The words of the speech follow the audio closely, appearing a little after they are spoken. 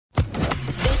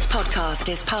podcast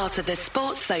is part of the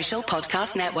Sports Social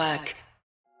Podcast Network.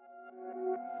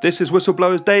 This is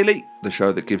Whistleblowers Daily, the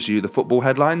show that gives you the football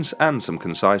headlines and some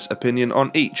concise opinion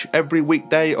on each every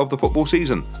weekday of the football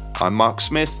season. I'm Mark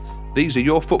Smith. These are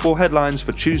your football headlines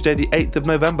for Tuesday the 8th of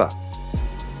November.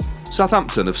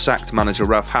 Southampton have sacked manager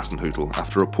Ralph Hasenhüttl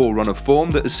after a poor run of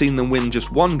form that has seen them win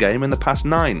just one game in the past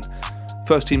 9.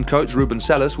 First-team coach Ruben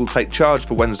Selles will take charge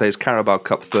for Wednesday's Carabao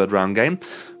Cup third-round game,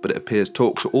 but it appears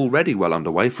talks are already well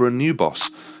underway for a new boss.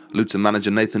 Luton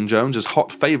manager Nathan Jones is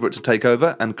hot favourite to take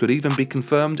over and could even be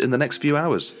confirmed in the next few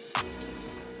hours.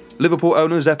 Liverpool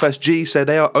owners FSG say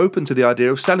they are open to the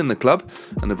idea of selling the club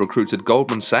and have recruited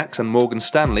Goldman Sachs and Morgan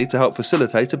Stanley to help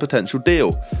facilitate a potential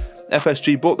deal.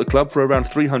 FSG bought the club for around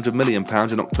 £300 million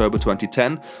in October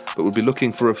 2010, but would be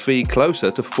looking for a fee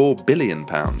closer to £4 billion.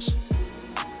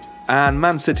 And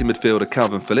Man City midfielder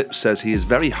Calvin Phillips says he is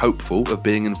very hopeful of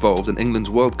being involved in England's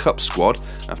World Cup squad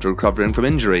after recovering from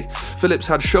injury. Phillips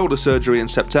had shoulder surgery in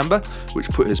September, which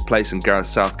put his place in Gareth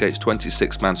Southgate's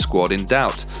 26-man squad in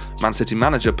doubt. Man City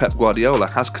manager Pep Guardiola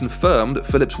has confirmed that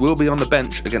Phillips will be on the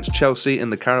bench against Chelsea in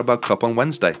the Carabao Cup on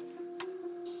Wednesday.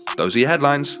 Those are your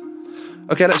headlines.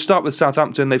 OK, let's start with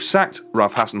Southampton. They've sacked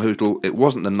Ralph Hasenhüttl. It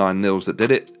wasn't the 9-0s that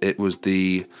did it. It was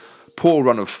the poor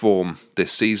run of form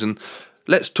this season.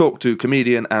 Let's talk to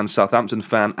comedian and Southampton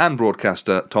fan and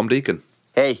broadcaster Tom Deacon.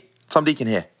 Hey, Tom Deacon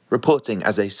here, reporting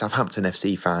as a Southampton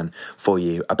FC fan for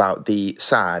you about the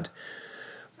sad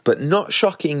but not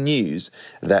shocking news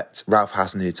that Ralph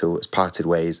Hasenhüttl has parted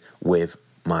ways with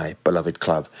my beloved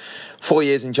club. 4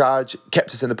 years in charge, kept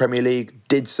us in the Premier League,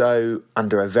 did so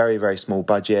under a very, very small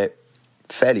budget.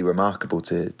 Fairly remarkable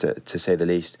to say the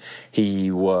least.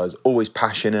 He was always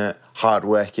passionate,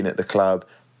 hard-working at the club,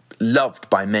 loved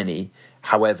by many.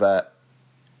 However,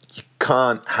 you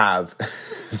can't have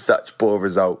such poor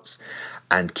results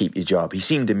and keep your job. He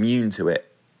seemed immune to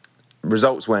it.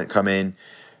 Results weren't coming.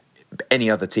 Any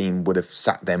other team would have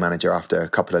sacked their manager after a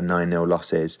couple of 9-0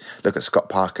 losses. Look at Scott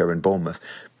Parker and Bournemouth.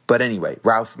 But anyway,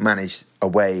 Ralph managed a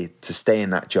way to stay in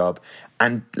that job.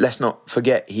 And let's not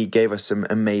forget, he gave us some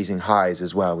amazing highs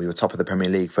as well. We were top of the Premier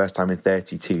League, first time in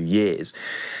 32 years.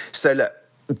 So look,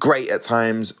 great at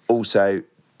times, also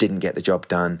didn't get the job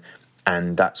done.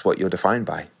 And that's what you're defined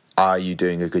by. Are you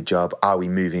doing a good job? Are we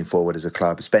moving forward as a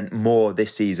club? Spent more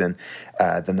this season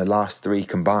than the last 3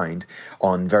 combined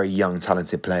on very young,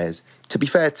 talented players. To be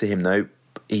fair to him, though,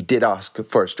 he did ask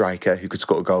for a striker who could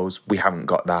score goals. We haven't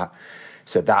got that.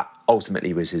 So that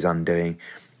ultimately was his undoing.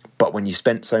 But when you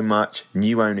spent so much,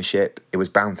 new ownership, it was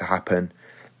bound to happen.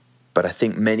 But I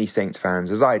think many Saints fans,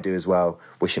 as I do as well,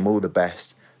 wish him all the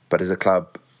best. But as a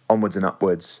club, onwards and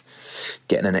upwards,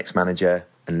 getting an ex-manager,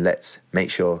 and let's make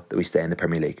sure that we stay in the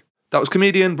Premier League. That was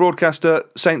comedian, broadcaster,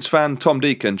 Saints fan Tom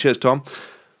Deacon. Cheers, Tom.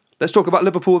 Let's talk about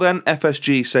Liverpool then.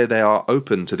 FSG say they are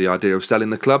open to the idea of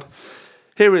selling the club.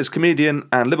 Here is comedian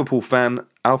and Liverpool fan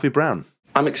Alfie Brown.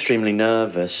 I'm extremely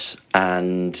nervous,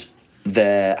 and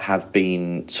there have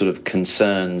been sort of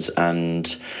concerns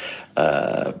and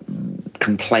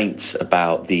complaints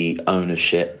about the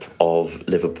ownership of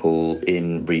Liverpool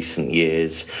in recent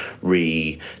years,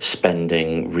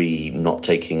 re-spending, not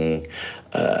taking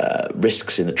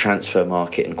risks in the transfer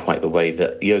market in quite the way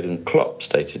that Jurgen Klopp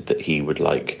stated that he would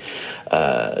like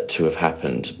to have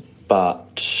happened.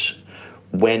 But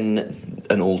when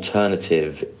an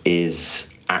alternative is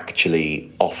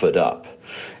actually offered up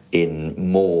in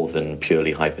more than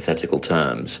purely hypothetical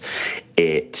terms,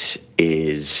 it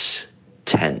is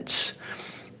tense,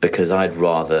 because I'd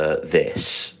rather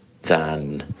this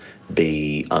than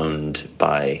be owned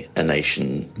by a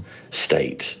nation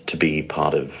state, to be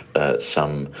part of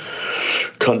some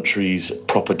country's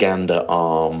propaganda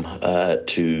arm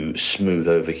to smooth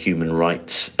over human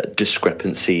rights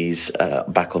discrepancies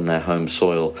back on their home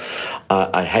soil.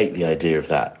 I hate the idea of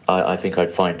that. I think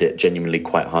I'd find it genuinely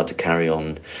quite hard to carry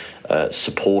on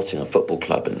supporting a football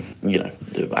club. And, you know,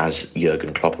 as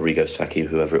Jurgen Klopp, Arrigo Sacchi,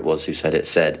 whoever it was who said it,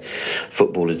 said,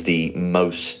 football is the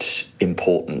most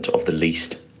important of the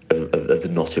least of the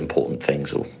not important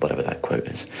things, or whatever that quote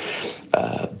is.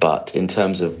 But in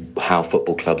terms of how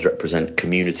football clubs represent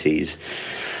communities,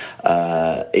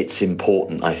 it's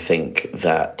important, I think,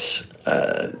 that,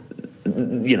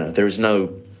 there is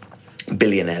no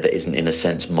billionaire that isn't, in a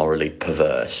sense, morally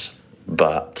perverse.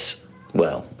 But,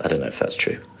 well, I don't know if that's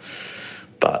true.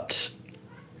 But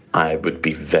I would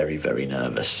be very, very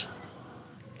nervous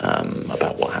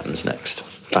about what happens next.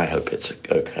 I hope it's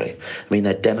okay. I mean,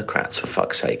 they're Democrats, for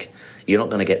fuck's sake. You're not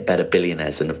going to get better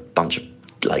billionaires than a bunch of,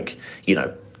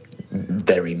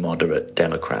 very moderate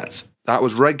Democrats. That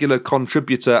was regular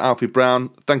contributor Alfie Brown.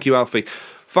 Thank you, Alfie.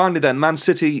 Finally then, Man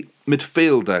City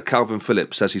midfielder Calvin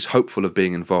Phillips says he's hopeful of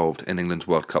being involved in England's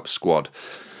World Cup squad.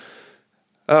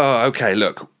 Oh, okay,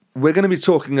 look, we're going to be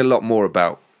talking a lot more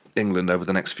about England over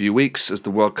the next few weeks as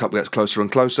the World Cup gets closer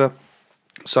and closer.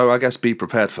 So I guess be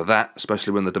prepared for that,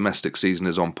 especially when the domestic season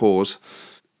is on pause.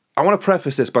 I want to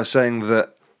preface this by saying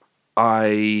that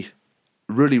I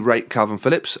really rate Calvin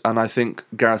Phillips and I think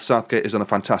Gareth Southgate has done a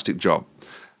fantastic job.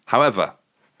 However,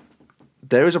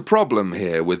 there is a problem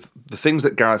here with the things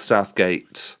that Gareth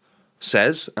Southgate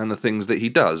says and the things that he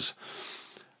does.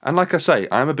 And like I say,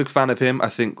 I'm a big fan of him. I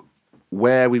think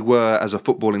where we were as a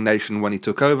footballing nation when he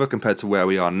took over compared to where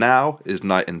we are now is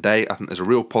night and day. I think there's a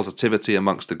real positivity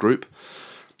amongst the group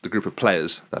of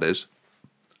players, that is.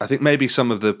 I think maybe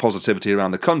some of the positivity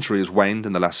around the country has waned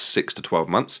in the last 6 to 12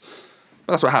 months.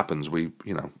 But that's what happens.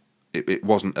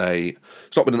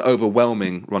 It's not been an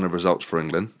overwhelming run of results for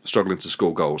England, struggling to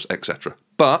score goals, etc.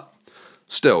 But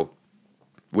still,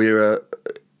 we're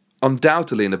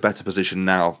undoubtedly in a better position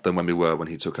now than when we were when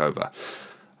he took over.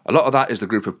 A lot of that is the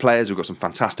group of players. We've got some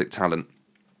fantastic talent.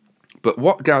 But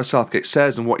what Gareth Southgate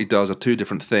says and what he does are two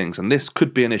different things, and this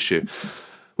could be an issue.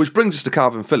 Which brings us to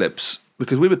Calvin Phillips,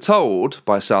 because we were told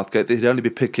by Southgate that he'd only be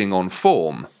picking on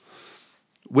form,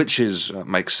 which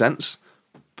makes sense.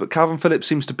 But Calvin Phillips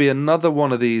seems to be another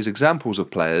one of these examples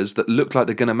of players that look like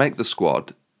they're going to make the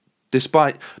squad,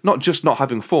 despite not just not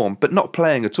having form, but not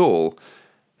playing at all.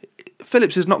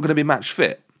 Phillips is not going to be match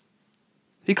fit.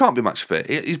 He can't be match fit.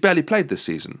 He's barely played this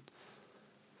season.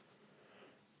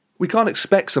 We can't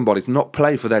expect somebody to not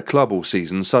play for their club all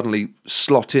season, suddenly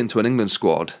slot into an England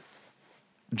squad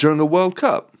during a World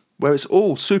Cup, where it's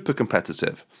all super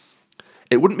competitive.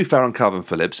 It wouldn't be fair on Calvin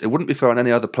Phillips. It wouldn't be fair on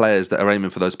any other players that are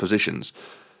aiming for those positions.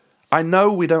 I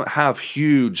know we don't have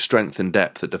huge strength and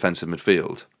depth at defensive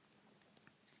midfield,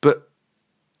 but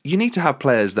you need to have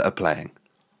players that are playing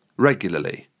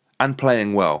regularly and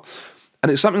playing well.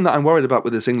 And it's something that I'm worried about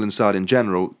with this England side in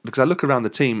general, because I look around the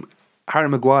team, Harry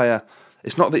Maguire,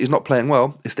 it's not that he's not playing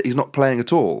well, it's that he's not playing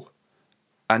at all.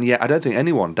 And yet I don't think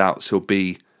anyone doubts he'll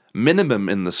be minimum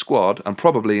in the squad and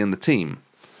probably in the team.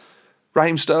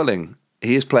 Raheem Sterling,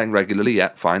 he is playing regularly, yeah,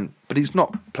 fine, but he's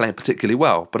not playing particularly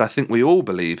well. But I think we all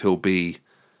believe he'll be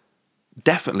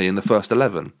definitely in the first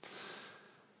 11.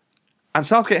 And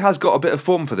Southgate has got a bit of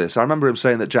form for this. I remember him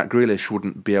saying that Jack Grealish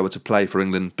wouldn't be able to play for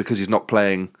England because he's not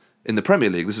playing in the Premier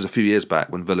League. This is a few years back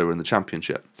when Villa were in the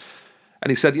Championship. And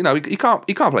he said, he can't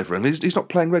play for England. He's not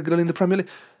playing regularly in the Premier League.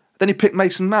 Then he picked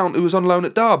Mason Mount, who was on loan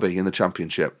at Derby in the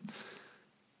Championship.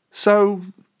 So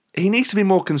he needs to be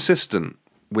more consistent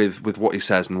with what he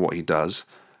says and what he does,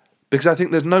 because I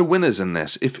think there's no winners in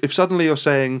this. If suddenly you're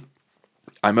saying,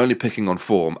 I'm only picking on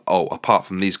form, apart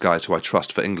from these guys who I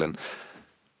trust for England,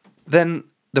 then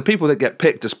the people that get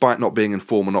picked despite not being in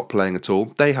form or not playing at all,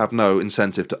 they have no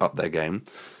incentive to up their game.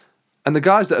 And the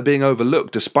guys that are being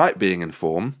overlooked despite being in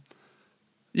form,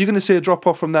 you're going to see a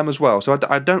drop-off from them as well. So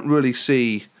I don't really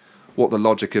see what the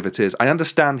logic of it is. I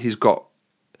understand he's got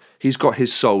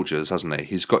his soldiers, hasn't he?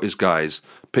 He's got his guys,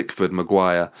 Pickford,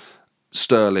 Maguire,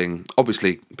 Sterling,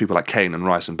 obviously people like Kane and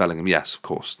Rice and Bellingham, yes, of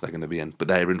course, they're going to be in, but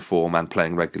they're in form and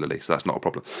playing regularly, so that's not a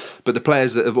problem. But the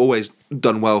players that have always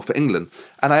done well for England,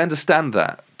 and I understand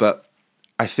that, but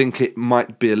I think it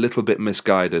might be a little bit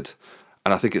misguided,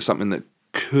 and I think it's something that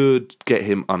could get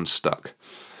him unstuck.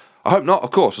 I hope not,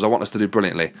 of course, as I want us to do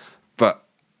brilliantly, but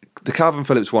the Calvin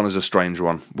Phillips one is a strange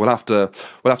one. We'll have to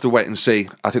wait and see.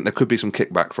 I think there could be some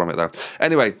kickback from it, though.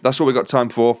 Anyway, that's all we've got time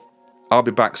for. I'll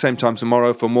be back same time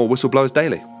tomorrow for more Whistleblowers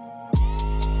Daily.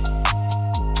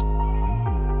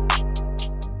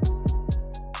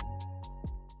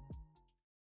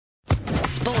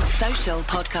 Sports Social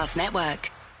Podcast Network.